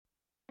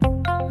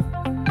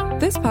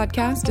This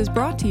podcast is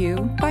brought to you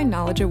by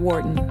Knowledge at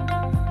Wharton.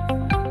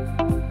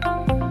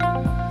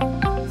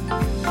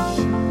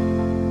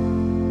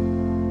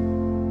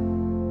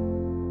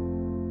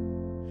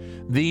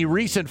 The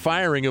recent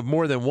firing of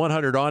more than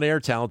 100 on-air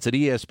talents at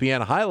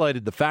ESPN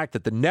highlighted the fact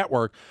that the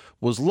network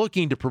was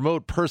looking to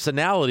promote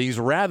personalities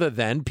rather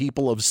than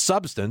people of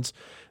substance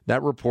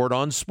that report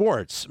on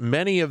sports.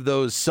 Many of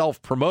those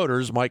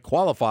self-promoters might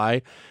qualify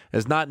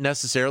as not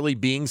necessarily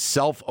being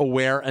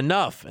self-aware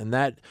enough, and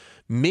that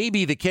may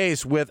be the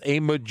case with a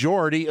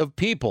majority of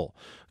people.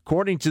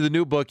 According to the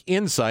new book,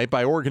 Insight,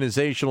 by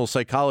organizational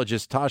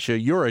psychologist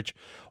Tasha Eurich,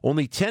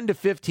 only 10 to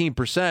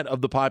 15%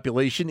 of the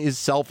population is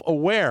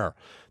self-aware.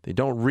 They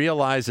don't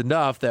realize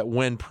enough that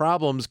when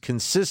problems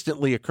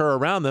consistently occur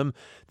around them,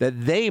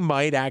 that they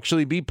might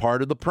actually be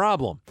part of the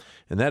problem.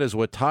 And that is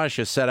what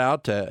Tasha set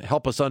out to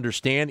help us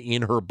understand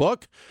in her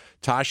book.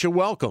 Tasha,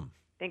 welcome.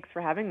 Thanks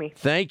for having me.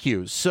 Thank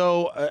you.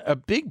 So a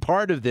big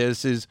part of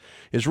this is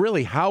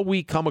really how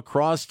we come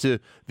across to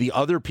the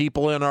other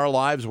people in our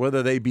lives,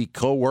 whether they be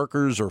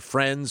coworkers or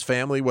friends,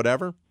 family,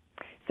 whatever.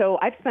 So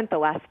I've spent the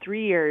last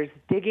 3 years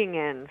digging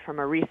in from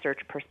a research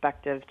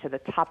perspective to the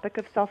topic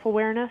of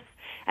self-awareness.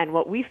 And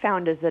what we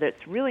found is that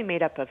it's really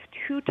made up of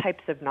two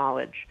types of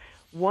knowledge.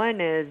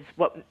 One is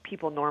what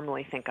people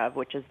normally think of,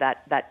 which is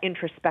that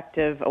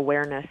introspective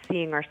awareness,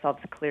 seeing ourselves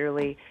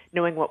clearly,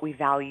 knowing what we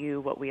value,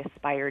 what we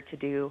aspire to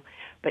do.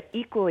 But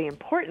equally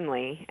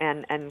importantly,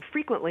 and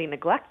frequently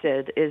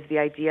neglected, is the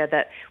idea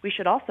that we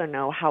should also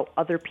know how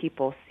other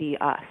people see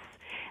us.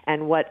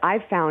 And what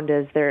I've found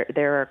is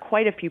there are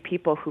quite a few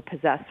people who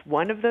possess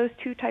one of those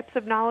two types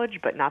of knowledge,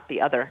 but not the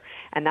other.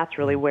 And that's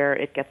really where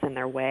it gets in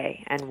their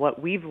way. And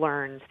what we've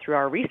learned through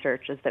our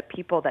research is that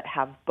people that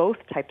have both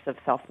types of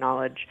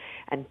self-knowledge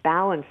and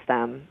balance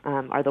them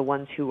are the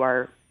ones who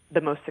are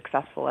the most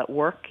successful at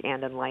work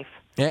and in life.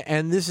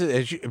 And this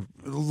is,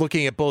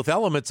 looking at both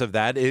elements of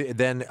that,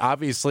 then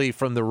obviously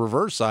from the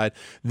reverse side,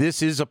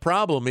 this is a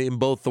problem in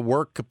both the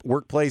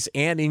workplace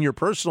and in your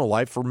personal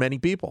life for many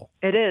people.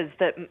 It is.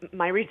 That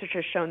my research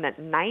has shown that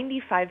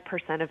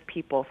 95% of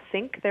people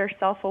think they're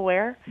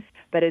self-aware,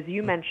 but as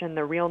you mentioned,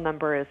 the real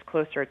number is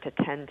closer to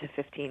 10 to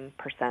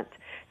 15%.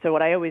 So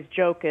what I always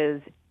joke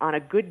is, on a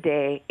good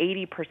day,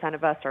 80%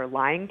 of us are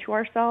lying to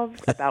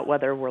ourselves about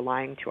whether we're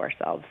lying to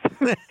ourselves.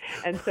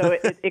 And so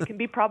it can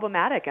be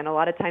problematic, and a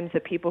lot of times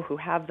the people who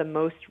have the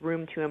most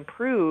room to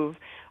improve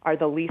are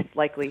the least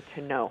likely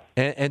to know.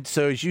 And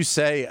so, as you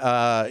say,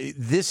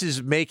 this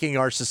is making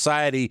our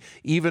society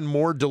even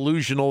more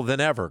delusional than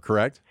ever,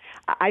 correct?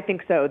 I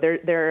think so.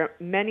 There are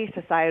many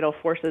societal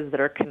forces that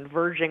are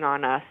converging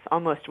on us,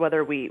 almost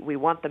whether we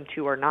want them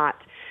to or not.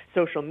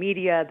 Social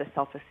media, the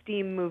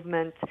self-esteem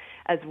movement,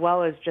 as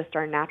well as just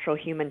our natural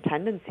human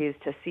tendencies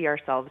to see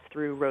ourselves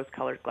through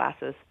rose-colored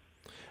glasses.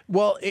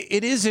 Well,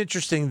 it is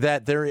interesting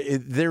that there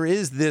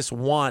is this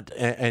want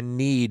and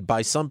need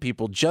by some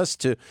people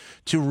just to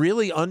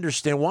really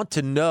understand, want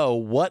to know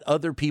what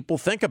other people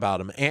think about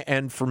them.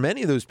 And for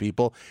many of those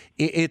people,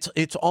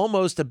 it's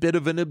almost a bit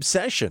of an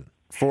obsession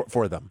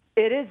for them.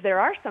 It is. There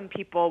are some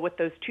people with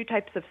those two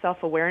types of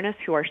self-awareness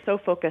who are so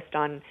focused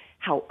on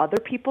how other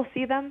people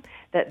see them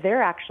that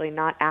they're actually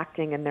not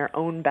acting in their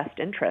own best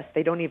interest.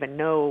 They don't even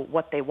know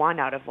what they want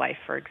out of life,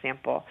 for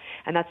example.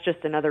 And that's just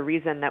another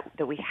reason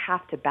that we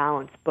have to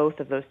balance both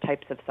of those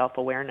types of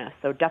self-awareness.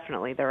 So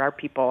definitely there are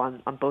people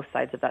on both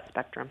sides of that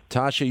spectrum.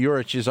 Tasha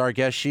Eurich is our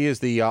guest. She is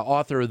the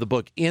author of the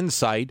book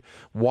Insight,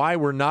 Why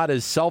We're Not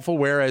as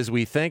Self-Aware as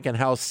We Think and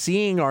How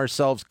Seeing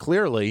Ourselves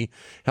Clearly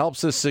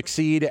Helps Us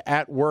Succeed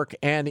at Work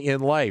and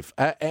in Life.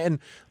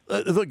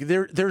 Look,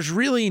 there's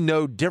really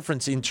no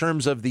difference in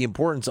terms of the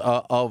importance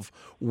of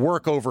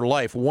work over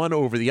life, one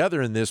over the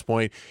other in this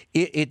point.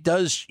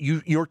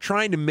 You're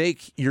trying to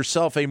make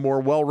yourself a more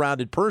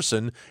well-rounded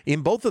person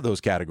in both of those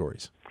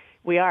categories.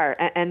 We are,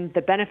 and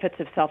the benefits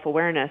of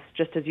self-awareness,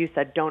 just as you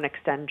said, don't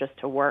extend just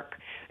to work.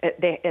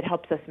 It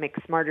helps us make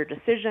smarter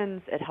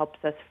decisions. It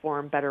helps us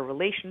form better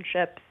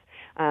relationships.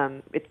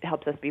 It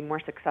helps us be more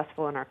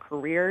successful in our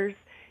careers.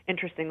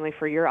 Interestingly,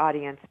 for your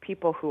audience,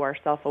 people who are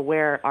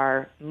self-aware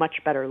are much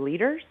better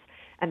leaders,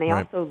 and they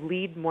also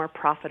lead more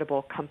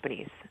profitable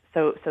companies.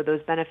 So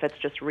those benefits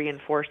just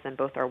reinforce in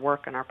both our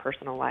work and our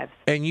personal lives.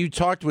 And you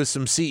talked with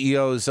some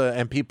CEOs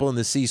and people in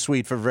the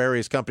C-suite for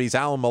various companies.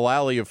 Alan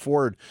Mulally of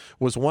Ford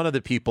was one of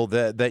the people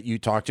that you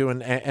talked to,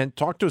 and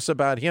talk to us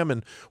about him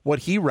and what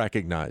he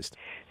recognized.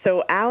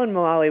 So Alan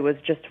Mulally was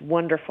just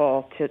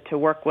wonderful to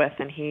work with,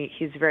 and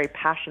he's very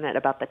passionate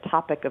about the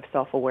topic of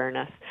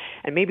self-awareness.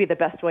 And maybe the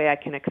best way I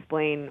can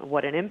explain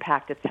what an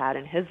impact it's had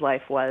in his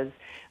life was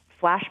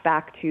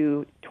flashback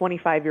to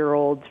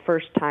 25-year-old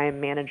first-time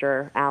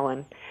manager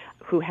Alan,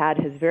 who had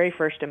his very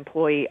first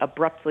employee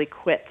abruptly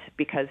quit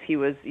because he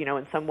was,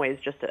 in some ways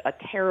just a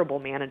terrible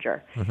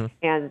manager. Mm-hmm.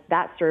 And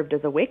that served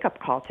as a wake-up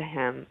call to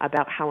him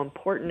about how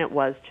important it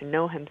was to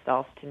know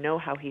himself, to know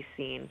how he's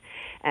seen.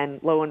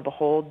 And lo and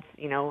behold,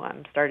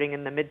 starting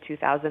in the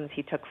mid-2000s,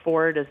 he took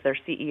Ford as their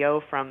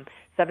CEO from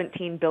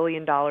 $17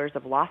 billion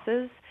of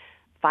losses.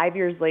 5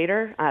 years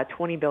later,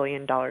 $20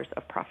 billion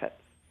of profit.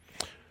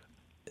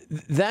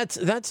 That's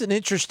an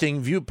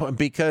interesting viewpoint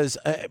because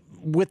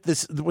with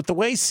the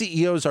way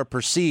CEOs are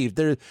perceived,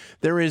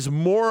 there is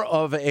more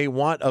of a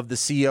want of the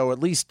CEO, at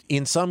least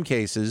in some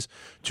cases,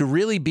 to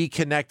really be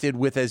connected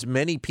with as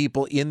many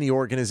people in the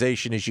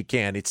organization as you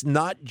can. It's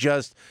not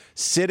just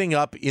sitting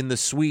up in the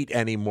suite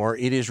anymore.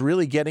 It is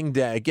really getting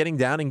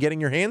down and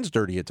getting your hands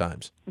dirty at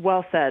times.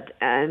 Well said.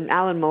 And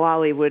Alan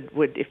Mulally would,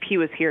 if he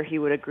was here, he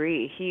would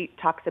agree. He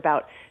talks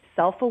about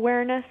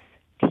self-awareness,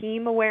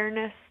 team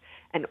awareness,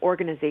 and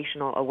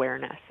organizational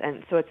awareness.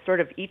 And so it's sort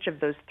of each of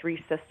those three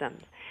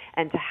systems.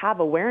 And to have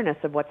awareness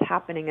of what's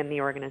happening in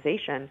the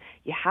organization,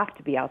 you have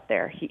to be out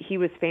there. He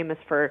was famous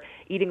for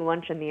eating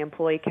lunch in the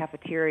employee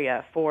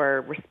cafeteria,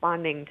 for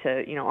responding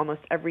to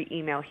almost every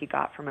email he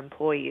got from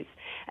employees.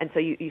 And so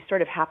you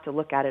sort of have to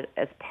look at it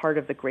as part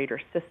of the greater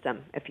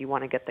system if you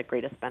want to get the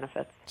greatest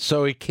benefits.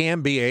 So it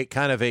can be a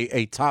kind of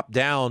a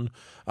top-down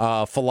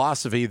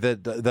philosophy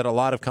that a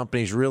lot of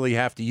companies really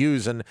have to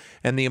use, and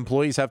the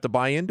employees have to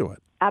buy into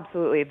it.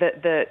 Absolutely.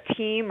 The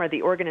team or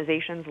the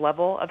organization's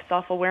level of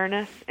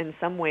self-awareness in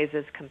some ways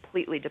is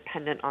completely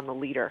dependent on the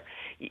leader.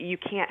 You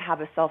can't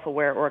have a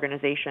self-aware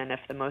organization if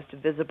the most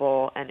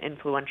visible and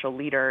influential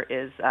leader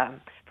is,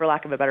 for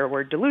lack of a better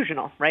word,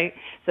 delusional, right?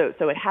 So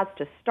it has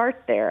to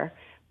start there,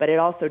 but it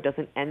also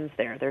doesn't end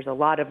there. There's a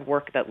lot of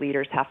work that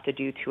leaders have to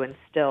do to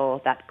instill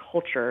that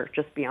culture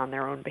just beyond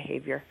their own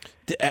behavior.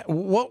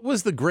 What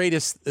was the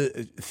greatest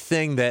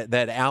thing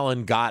that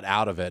Alan got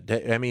out of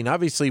it? I mean,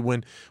 obviously,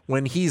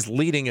 when he's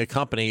leading a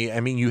company,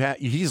 I mean,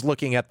 he's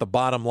looking at the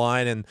bottom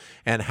line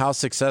and how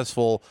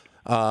successful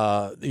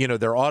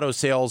their auto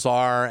sales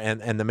are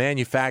and the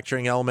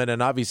manufacturing element,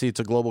 and obviously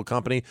it's a global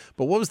company.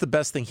 But what was the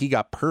best thing he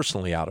got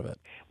personally out of it?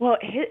 Well,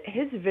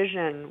 his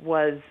vision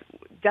was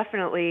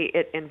definitely,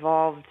 it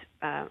involved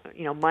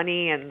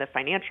money and the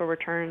financial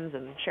returns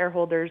and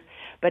shareholders,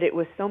 but it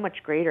was so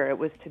much greater. It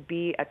was to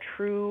be a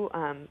true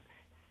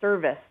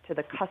service to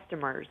the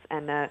customers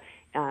and a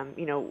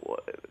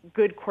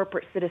good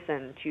corporate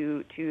citizen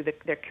to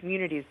their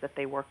communities that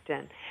they worked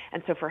in.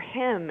 And so for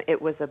him,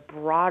 it was a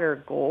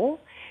broader goal,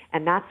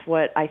 and that's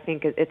what I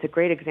think it's a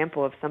great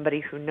example of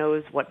somebody who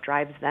knows what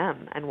drives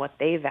them and what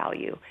they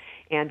value.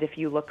 And if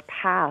you look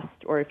past,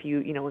 or if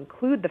you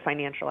include the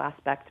financial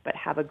aspect, but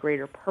have a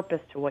greater purpose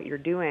to what you're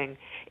doing,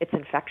 it's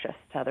infectious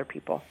to other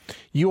people.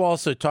 You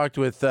also talked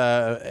with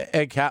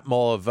Ed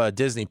Catmull of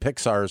Disney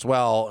Pixar as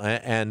well,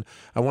 and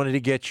I wanted to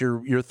get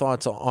your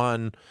thoughts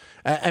on.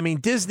 I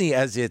mean, Disney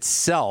as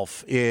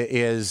itself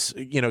is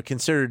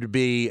considered to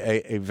be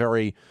a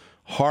very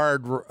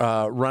hard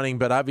running,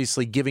 but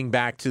obviously giving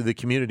back to the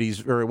communities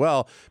very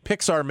well.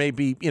 Pixar may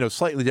be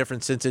slightly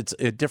different since it's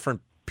a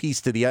different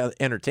piece to the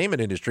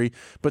entertainment industry,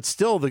 but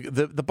still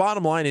the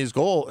bottom line is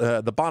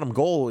the bottom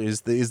goal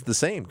is the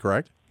same,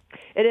 correct?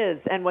 It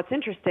is, and what's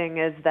interesting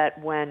is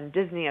that when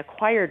Disney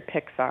acquired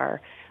Pixar,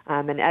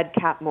 and Ed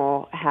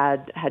Catmull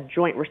had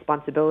joint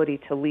responsibility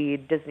to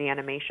lead Disney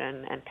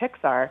Animation and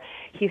Pixar,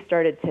 he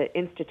started to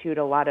institute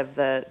a lot of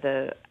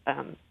the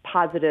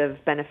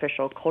positive,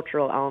 beneficial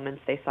cultural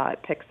elements they saw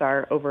at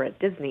Pixar over at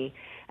Disney,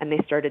 and they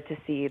started to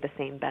see the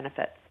same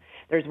benefits.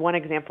 There's one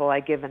example I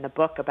give in the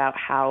book about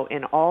how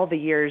in all the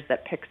years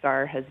that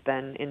Pixar has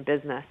been in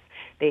business,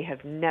 they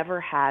have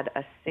never had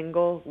a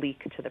single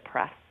leak to the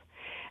press.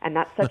 And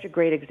that's such a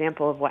great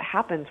example of what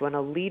happens when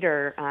a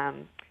leader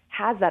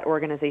has that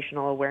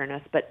organizational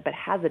awareness, but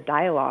has a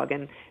dialogue.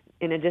 And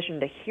in addition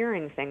to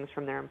hearing things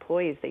from their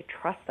employees, they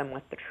trust them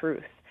with the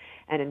truth.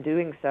 And in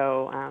doing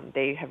so,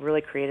 they have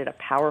really created a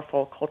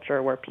powerful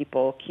culture where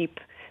people keep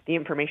the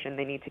information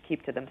they need to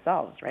keep to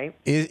themselves, right?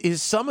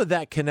 Is some of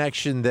that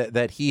connection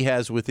that he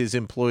has with his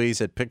employees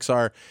at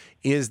Pixar,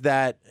 is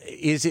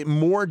it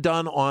more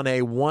done on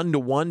a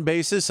one-to-one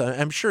basis?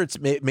 I'm sure it's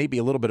maybe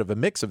a little bit of a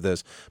mix of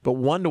this, but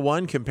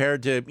one-to-one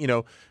compared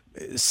to,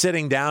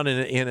 sitting down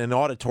in an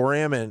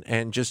auditorium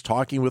and just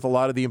talking with a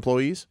lot of the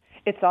employees?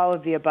 It's all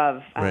of the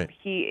above. Right.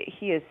 He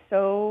is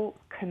so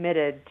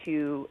committed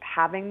to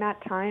having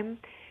that time.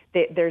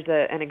 There's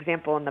an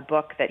example in the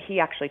book that he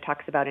actually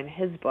talks about in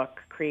his book,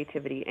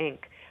 Creativity, Inc.,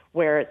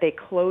 where they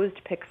closed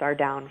Pixar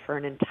down for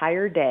an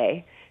entire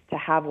day to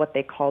have what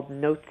they called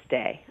Notes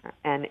Day.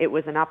 And it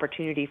was an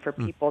opportunity for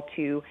people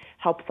to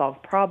help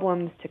solve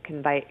problems, to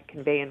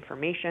convey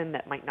information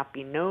that might not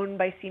be known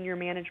by senior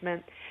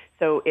management.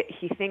 So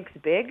he thinks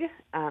big,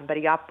 but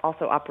he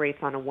also operates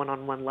on a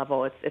one-on-one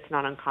level. It's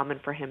not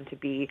uncommon for him to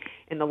be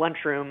in the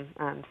lunchroom,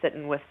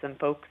 sitting with some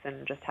folks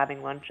and just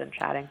having lunch and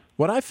chatting.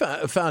 What I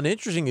found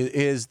interesting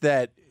is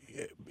that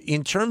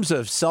in terms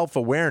of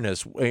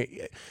self-awareness,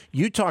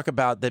 you talk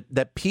about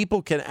that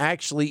people can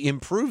actually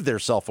improve their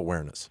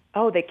self-awareness.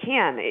 Oh, they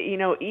can.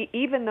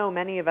 Even though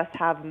many of us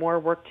have more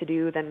work to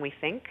do than we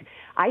think,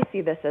 I see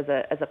this as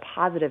a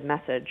positive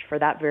message for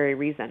that very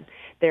reason.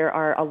 There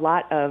are a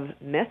lot of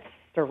myths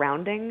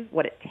surrounding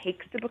what it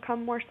takes to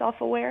become more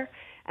self-aware.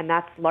 And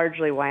that's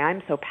largely why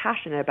I'm so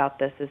passionate about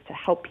this, is to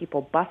help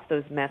people bust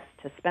those myths,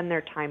 to spend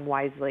their time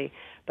wisely.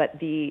 But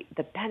the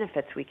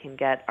benefits we can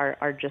get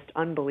are just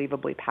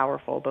unbelievably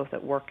powerful, both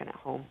at work and at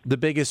home. The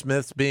biggest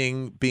myths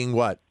being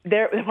what?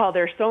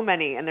 There's so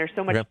many, and there's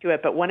so much to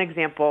it. But one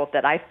example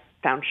that I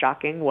found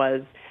shocking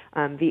was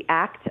the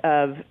act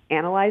of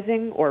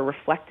analyzing or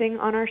reflecting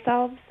on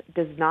ourselves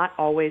does not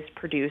always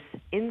produce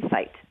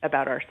insight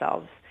about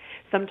ourselves.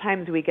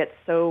 Sometimes we get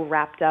so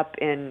wrapped up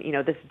in,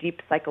 this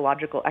deep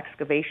psychological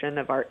excavation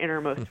of our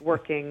innermost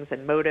workings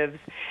and motives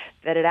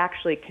that it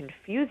actually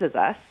confuses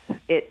us.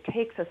 It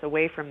takes us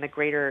away from the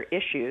greater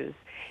issues,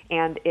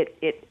 and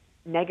it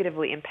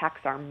negatively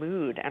impacts our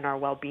mood and our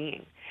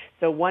well-being.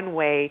 So one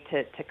way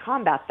to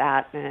combat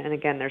that, and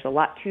again, there's a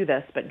lot to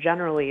this, but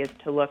generally is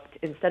to look,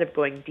 instead of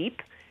going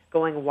deep,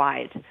 going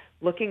wide,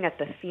 looking at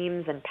the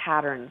themes and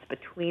patterns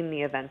between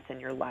the events in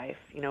your life.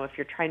 If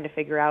you're trying to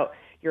figure out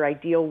your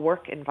ideal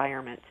work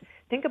environment,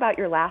 think about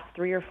your last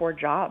 3 or 4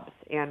 jobs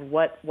and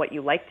what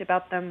you liked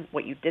about them,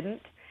 what you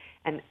didn't.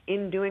 And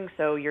in doing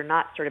so, you're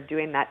not sort of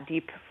doing that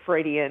deep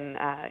Freudian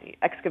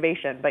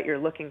excavation, but you're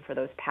looking for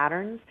those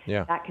patterns.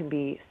 Yeah. That can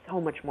be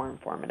so much more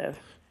informative.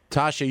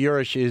 Tasha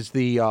Eurich is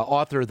the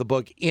author of the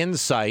book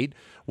Insight,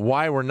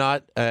 Why We're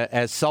Not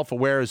as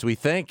Self-Aware as We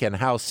Think, and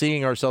How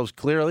Seeing Ourselves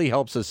Clearly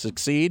Helps Us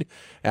Succeed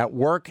at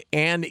Work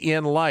and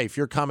in Life.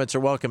 Your comments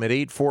are welcome at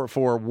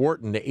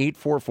 844-WHARTON,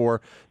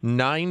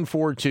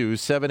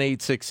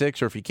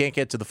 844-942-7866. Or if you can't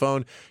get to the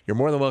phone, you're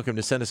more than welcome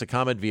to send us a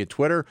comment via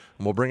Twitter,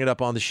 and we'll bring it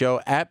up on the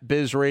show at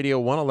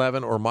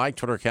BizRadio111 or my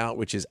Twitter account,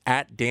 which is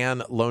at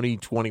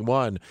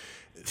DanLoney21.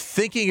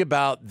 Thinking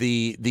about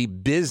the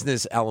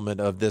business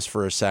element of this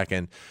for a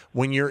second,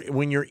 when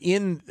you're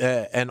in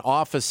an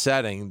office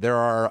setting, there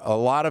are a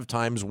lot of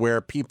times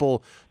where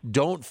people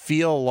don't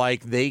feel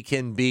like they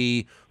can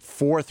be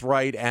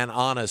forthright and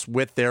honest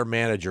with their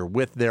manager,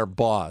 with their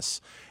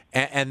boss,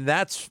 and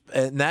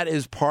that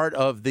is part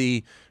of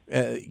the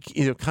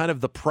kind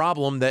of the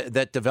problem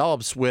that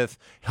develops with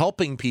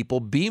helping people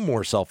be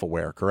more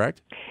self-aware.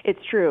 Correct? It's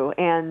true,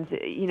 and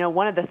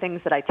one of the things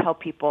that I tell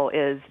people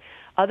is,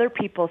 other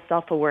people's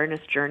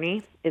self-awareness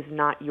journey is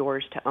not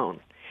yours to own.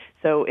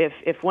 So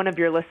if one of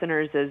your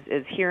listeners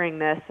is hearing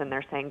this and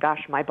they're saying,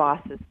 gosh, my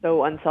boss is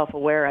so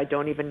unself-aware, I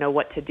don't even know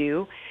what to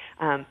do,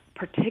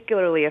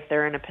 particularly if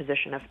they're in a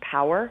position of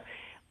power,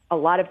 a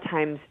lot of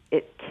times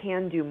it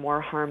can do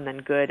more harm than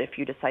good if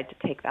you decide to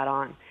take that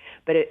on.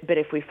 But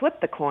if we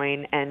flip the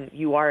coin and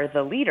you are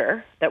the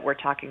leader that we're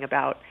talking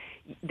about,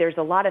 there's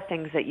a lot of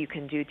things that you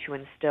can do to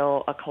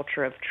instill a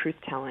culture of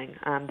truth-telling.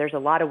 There's a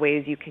lot of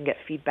ways you can get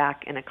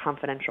feedback in a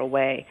confidential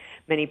way.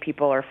 Many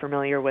people are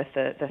familiar with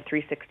the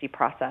 360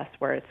 process,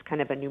 where it's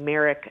kind of a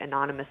numeric,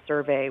 anonymous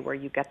survey where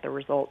you get the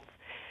results.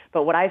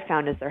 But what I've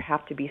found is there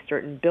have to be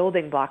certain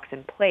building blocks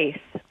in place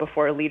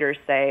before leaders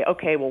say,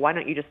 okay, well, why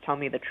don't you just tell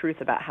me the truth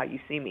about how you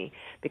see me?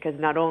 Because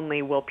not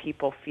only will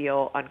people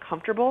feel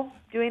uncomfortable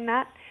doing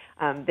that,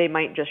 they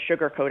might just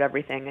sugarcoat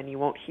everything, and you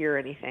won't hear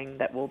anything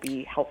that will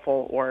be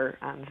helpful or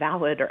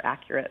valid or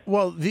accurate.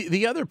 Well,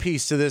 the other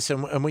piece to this,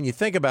 and when you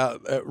think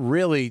about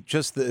really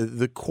just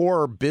the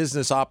core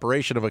business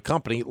operation of a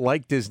company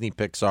like Disney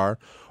Pixar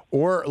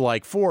or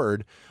like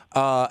Ford,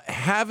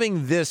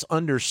 having this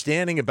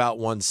understanding about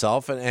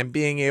oneself and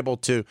being able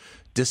to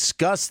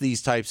discuss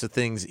these types of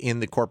things in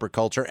the corporate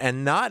culture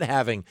and not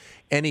having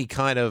any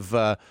kind of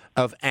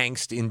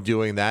angst in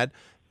doing that,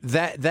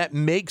 that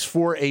makes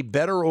for a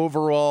better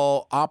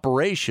overall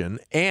operation,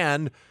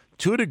 and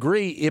to a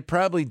degree, it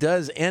probably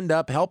does end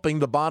up helping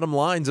the bottom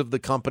lines of the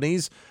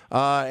companies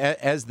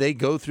as they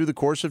go through the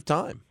course of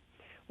time.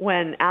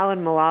 When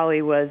Alan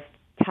Mulally was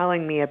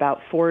telling me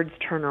about Ford's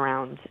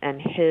turnaround and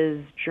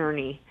his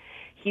journey,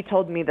 he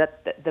told me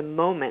that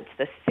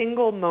the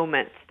single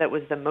moment that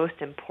was the most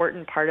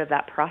important part of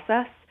that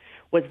process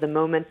was the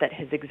moment that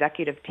his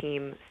executive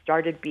team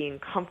started being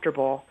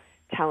comfortable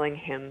telling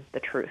him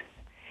the truth.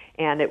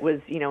 And it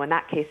was, in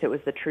that case, it was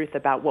the truth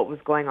about what was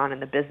going on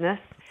in the business.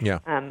 Yeah.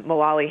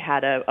 Mulally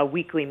had a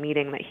weekly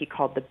meeting that he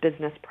called the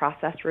Business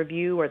Process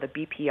Review, or the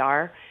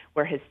BPR,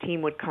 where his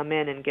team would come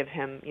in and give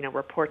him,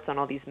 reports on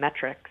all these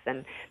metrics.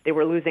 And they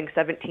were losing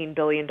 $17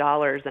 billion,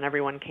 and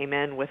everyone came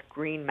in with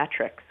green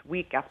metrics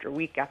week after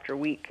week after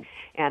week.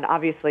 And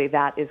obviously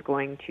that is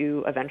going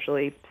to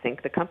eventually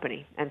sink the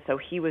company. And so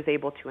he was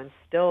able to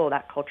instill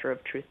that culture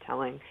of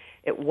truth-telling.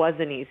 It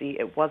wasn't easy.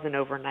 It wasn't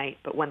overnight.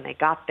 But when they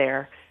got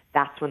there,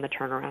 that's when the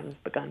turnaround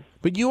begun.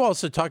 But you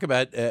also talk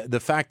about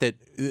the fact that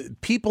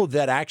people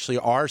that actually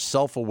are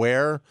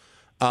self-aware,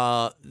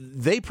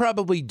 they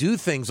probably do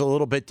things a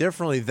little bit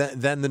differently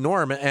than the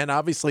norm. And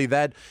obviously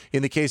that,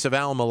 in the case of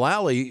Alan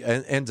Mulally,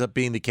 ends up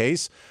being the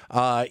case.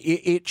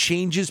 It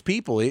changes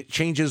people. It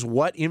changes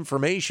what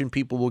information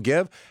people will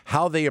give,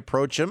 how they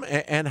approach them,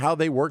 and how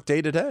they work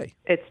day to day.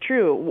 It's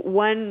true.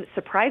 One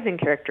surprising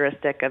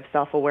characteristic of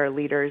self-aware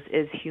leaders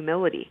is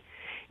humility.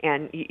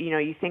 And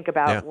you think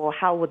about, well,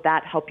 how would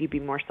that help you be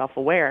more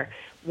self-aware?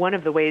 One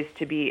of the ways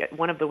to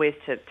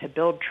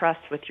build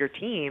trust with your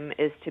team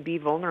is to be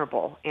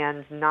vulnerable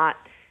and not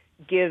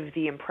give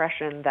the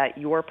impression that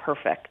you're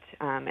perfect,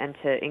 and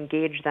to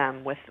engage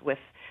them with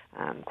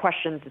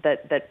questions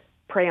that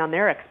prey on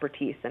their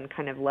expertise and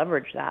kind of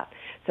leverage that.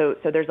 So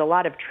there's a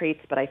lot of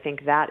traits, but I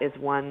think that is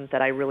one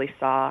that I really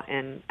saw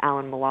in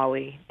Alan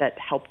Mulally that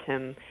helped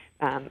him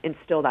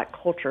instill that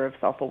culture of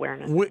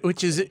self-awareness.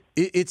 Which is,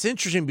 it's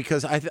interesting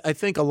because I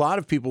think a lot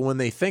of people, when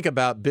they think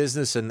about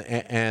business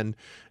and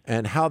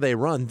how they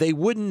run, they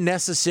wouldn't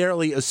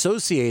necessarily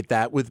associate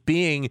that with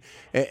being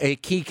a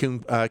key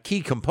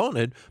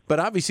component. But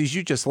obviously, as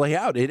you just lay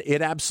out,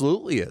 it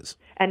absolutely is.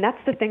 And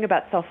that's the thing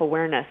about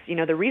self-awareness.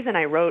 The reason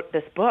I wrote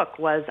this book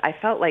was I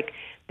felt like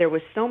there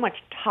was so much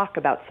talk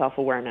about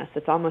self-awareness.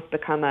 It's almost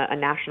become a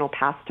national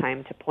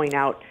pastime to point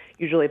out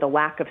usually the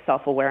lack of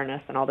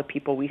self-awareness and all the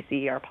people we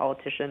see, our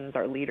politicians,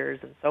 our leaders,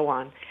 and so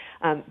on.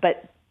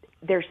 But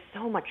there's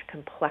so much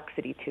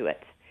complexity to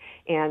it.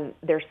 And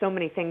there's so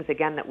many things,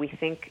 again, that we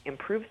think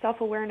improve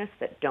self-awareness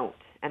that don't.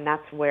 And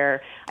that's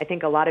where I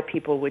think a lot of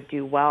people would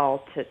do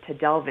well to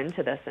delve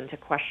into this and to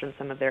question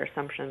some of their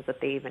assumptions that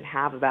they even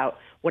have about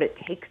what it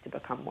takes to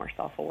become more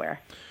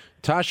self-aware.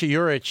 Tasha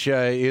Eurich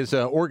is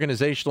an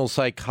organizational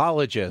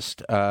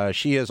psychologist.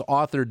 She has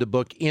authored the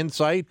book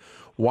Insight: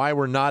 Why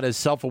We're Not as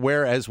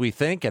Self-Aware as We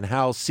Think and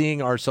How Seeing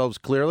Ourselves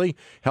Clearly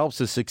Helps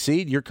Us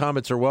Succeed. Your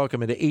comments are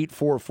welcome at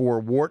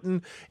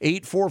 844-WHARTON,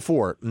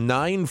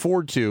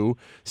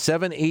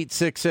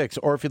 844-942-7866.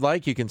 Or if you'd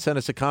like, you can send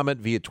us a comment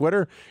via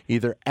Twitter,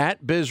 either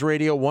at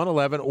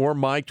BizRadio111 or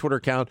my Twitter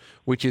account,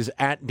 which is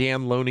at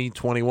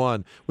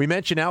DanLoney21. We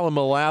mentioned Alan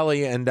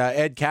Mulally and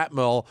Ed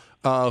Catmull.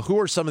 Who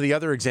are some of the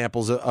other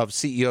examples of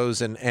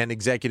CEOs and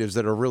executives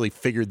that have really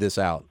figured this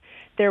out?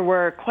 There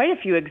were quite a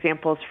few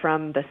examples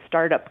from the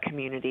startup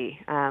community.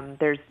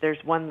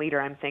 There's one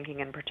leader I'm thinking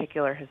in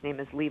particular. His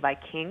name is Levi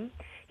King.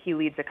 He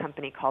leads a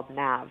company called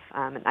Nav,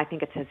 and I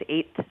think it's his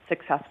 8th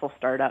successful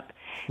startup.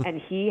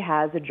 And he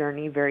has a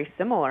journey very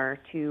similar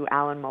to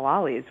Alan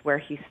Mulally's, where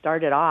he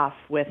started off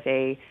with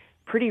a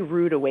pretty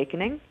rude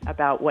awakening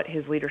about what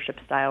his leadership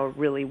style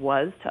really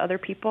was to other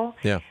people.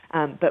 Yeah.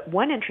 But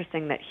one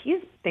interesting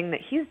thing that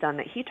he's done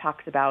that he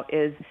talks about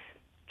is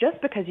just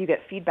because you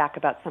get feedback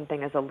about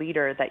something as a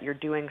leader that you're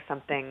doing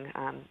something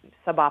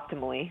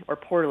suboptimally or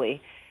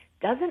poorly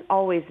doesn't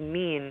always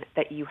mean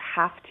that you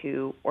have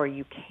to or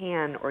you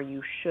can or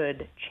you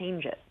should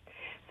change it.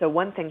 So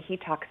one thing he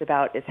talks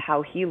about is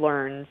how he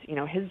learns,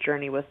 his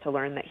journey was to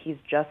learn that he's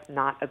just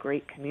not a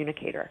great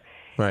communicator.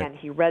 Right. And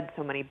he read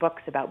so many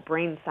books about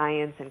brain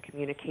science and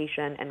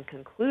communication and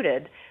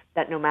concluded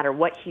that no matter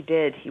what he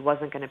did, he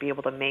wasn't going to be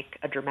able to make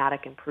a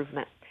dramatic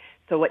improvement.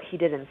 So what he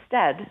did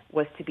instead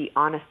was to be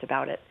honest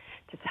about it,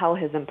 to tell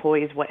his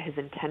employees what his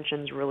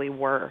intentions really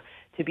were,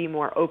 to be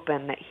more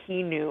open that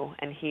he knew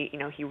and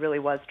he really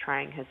was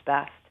trying his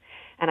best.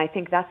 And I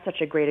think that's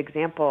such a great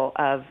example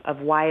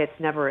of why it's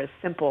never as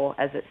simple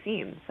as it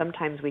seems.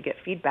 Sometimes we get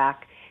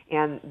feedback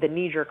and the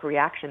knee-jerk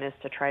reaction is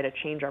to try to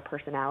change our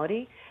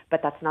personality,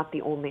 but that's not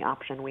the only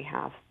option we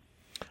have.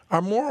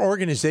 Are more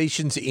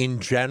organizations in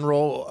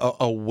general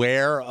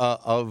aware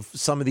of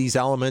some of these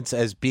elements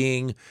as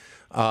being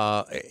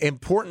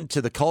important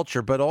to the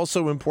culture, but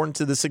also important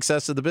to the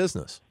success of the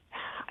business?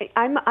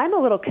 I'm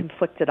a little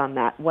conflicted on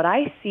that. What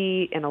I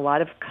see in a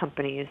lot of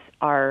companies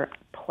are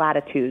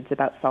platitudes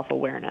about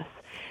self-awareness.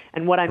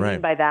 And what I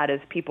mean by that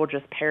is people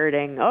just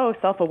parroting, oh,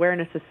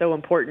 self-awareness is so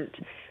important.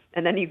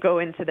 And then you go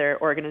into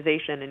their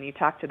organization and you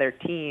talk to their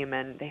team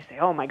and they say,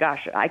 oh my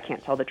gosh, I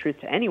can't tell the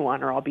truth to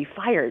anyone or I'll be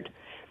fired.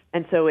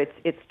 And so it's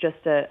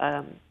just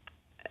a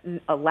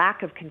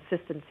lack of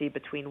consistency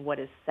between what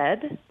is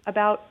said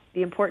about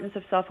the importance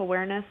of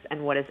self-awareness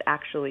and what is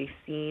actually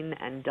seen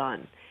and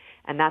done.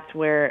 And that's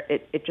where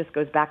it just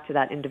goes back to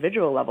that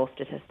individual level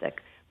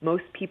statistic.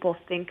 Most people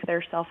think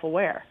they're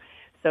self-aware.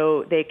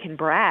 So they can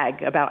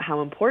brag about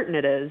how important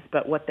it is,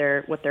 but what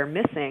they're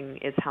missing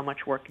is how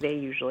much work they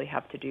usually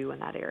have to do in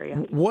that area.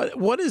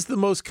 What is the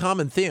most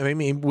common theme? I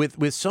mean,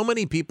 with so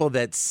many people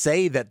that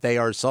say that they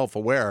are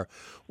self-aware,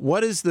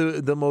 what is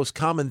the most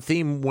common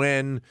theme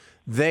when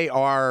they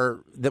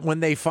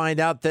find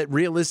out that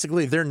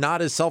realistically they're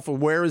not as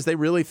self-aware as they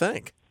really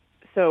think?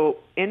 So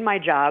in my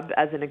job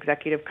as an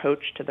executive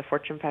coach to the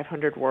Fortune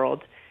 500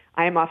 world,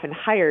 I am often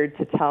hired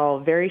to tell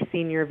very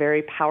senior,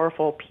 very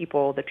powerful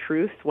people the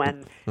truth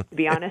when, to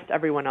be honest,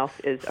 everyone else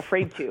is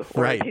afraid to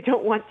or Right. they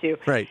don't want to.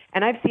 Right.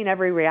 And I've seen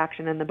every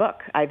reaction in the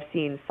book. I've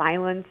seen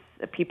silence.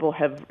 People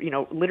have,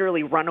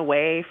 literally run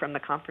away from the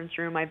conference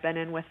room I've been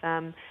in with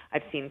them.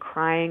 I've seen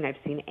crying. I've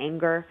seen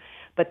anger.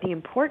 But the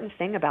important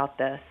thing about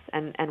this,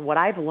 and what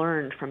I've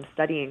learned from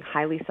studying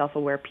highly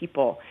self-aware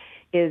people,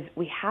 is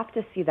we have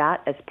to see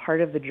that as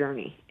part of the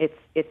journey.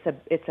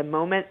 It's a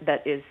moment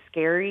that is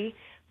scary,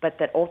 but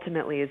that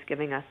ultimately is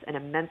giving us an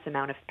immense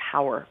amount of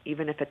power,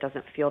 even if it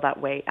doesn't feel that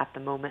way at the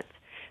moment.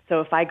 So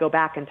if I go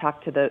back and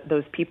talk to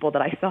those people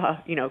that I saw,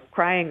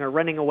 crying or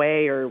running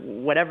away or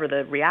whatever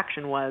the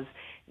reaction was,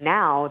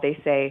 now they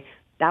say,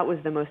 that was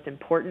the most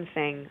important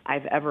thing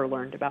I've ever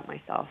learned about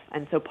myself.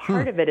 And so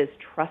part of it is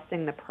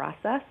trusting the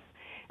process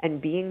and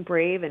being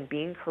brave and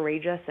being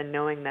courageous and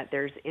knowing that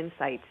there's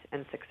insight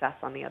and success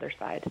on the other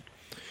side.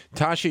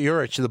 Tasha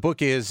Eurich, the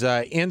book is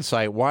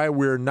Insight, Why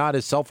We're Not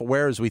as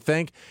Self-Aware as We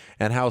Think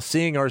and How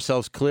Seeing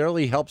Ourselves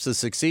Clearly Helps Us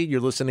Succeed.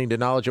 You're listening to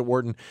Knowledge at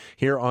Wharton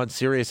here on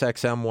Sirius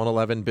XM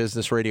 111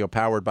 Business Radio,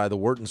 powered by the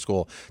Wharton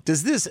School.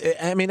 Does this,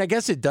 I mean, I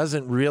guess it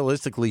doesn't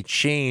realistically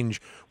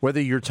change whether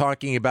you're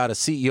talking about a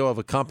CEO of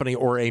a company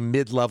or a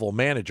mid-level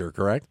manager,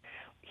 correct?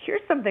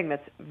 Here's something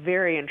that's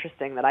very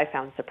interesting that I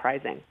found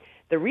surprising.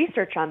 The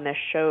research on this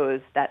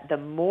shows that the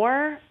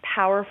more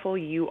powerful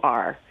you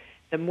are,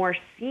 the more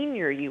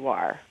senior you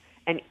are,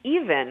 and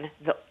even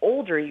the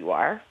older you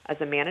are as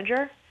a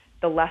manager,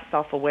 the less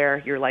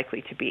self-aware you're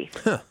likely to be,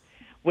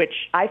 which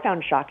I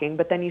found shocking.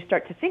 But then you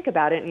start to think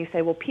about it and you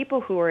say, well,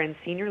 people who are in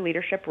senior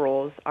leadership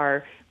roles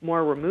are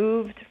more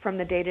removed from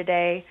the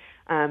day-to-day.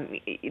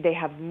 They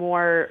have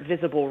more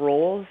visible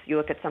roles. You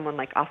look at someone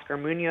like Oscar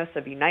Munoz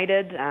of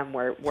United,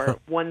 where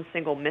one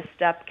single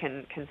misstep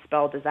can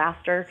spell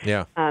disaster.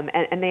 Yeah.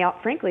 And they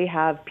frankly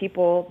have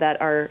people that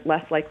are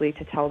less likely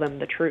to tell them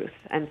the truth.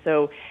 And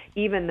so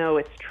even though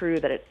it's true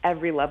that at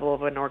every level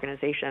of an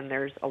organization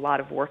there's a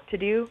lot of work to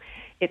do,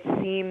 it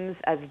seems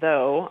as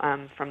though,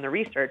 from the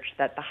research,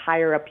 that the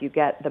higher up you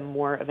get, the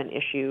more of an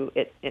issue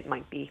it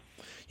might be.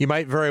 You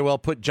might very well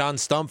put John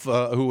Stumpf,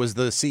 who was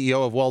the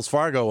CEO of Wells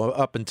Fargo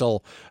up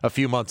until a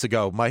few months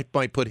ago, might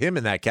put him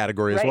in that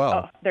category as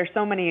well. There's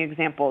so many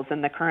examples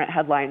in the current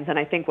headlines, and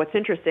I think what's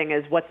interesting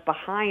is what's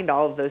behind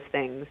all of those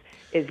things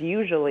is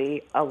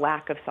usually a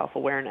lack of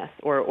self-awareness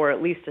or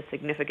at least a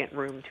significant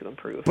room to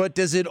improve. But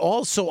does it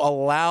also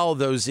allow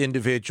those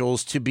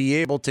individuals to be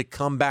able to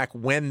come back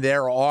when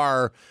there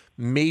are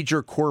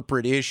major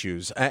corporate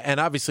issues? And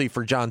obviously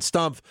for John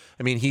Stumpf,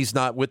 I mean, he's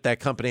not with that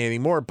company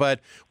anymore.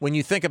 But when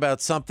you think about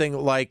something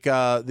like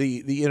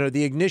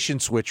the ignition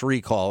switch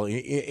recall,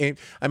 I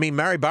mean,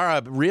 Mary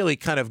Barra really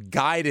kind of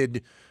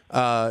guided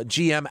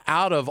GM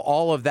out of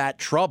all of that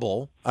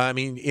trouble. I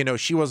mean,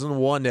 she wasn't the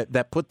one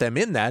that put them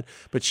in that,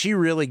 but she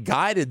really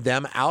guided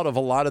them out of a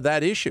lot of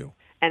that issue.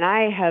 And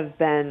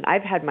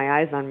I've had my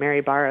eyes on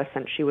Mary Barra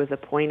since she was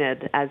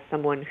appointed as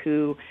someone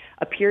who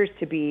appears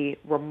to be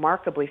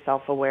remarkably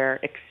self-aware,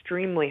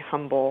 extremely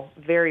humble,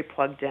 very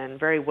plugged in,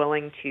 very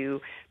willing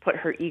to put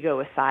her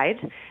ego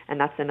aside. And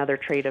that's another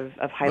trait of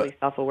highly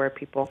self-aware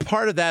people.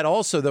 Part of that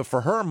also, though,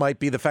 for her might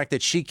be the fact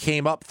that she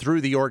came up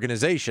through the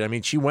organization. I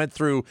mean, she went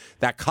through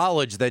that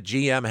college that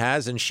GM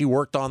has, and she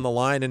worked on the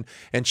line,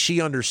 and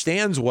she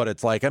understands what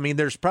it's like. I mean,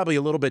 there's probably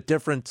a little bit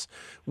difference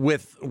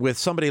with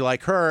somebody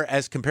like her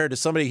as compared to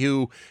somebody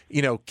who,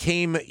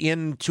 came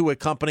into a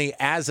company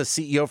as a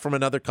CEO from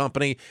another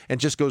company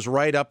and just goes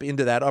right up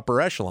into that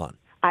upper echelon.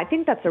 I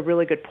think that's a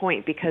really good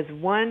point, because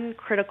one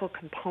critical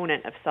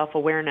component of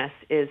self-awareness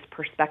is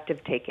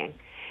perspective taking,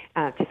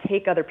 to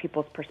take other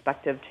people's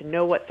perspective, to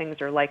know what things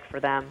are like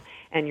for them.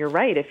 And you're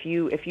right, if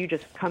you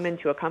just come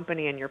into a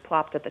company and you're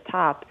plopped at the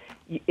top,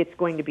 it's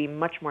going to be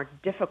much more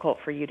difficult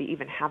for you to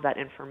even have that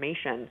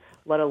information,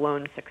 let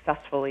alone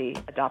successfully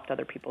adopt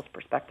other people's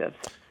perspectives.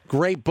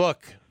 Great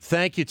book.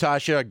 Thank you,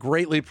 Tasha.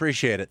 Greatly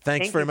appreciate it.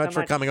 Thanks very much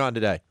for coming on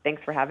today.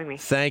 Thanks for having me.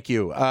 Thank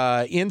you.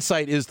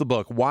 Insight is the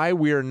book, Why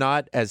We're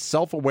Not as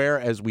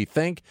Self-Aware as We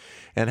Think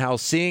and How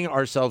Seeing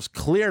Ourselves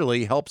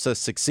Clearly Helps Us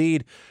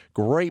Succeed.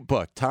 Great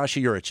book.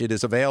 Tasha Eurich. It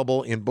is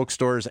available in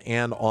bookstores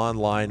and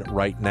online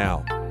right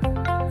now.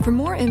 For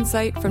more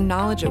insight from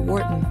Knowledge at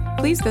Wharton,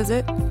 please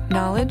visit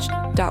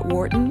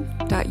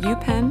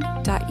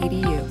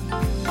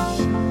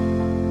knowledge.wharton.upenn.edu.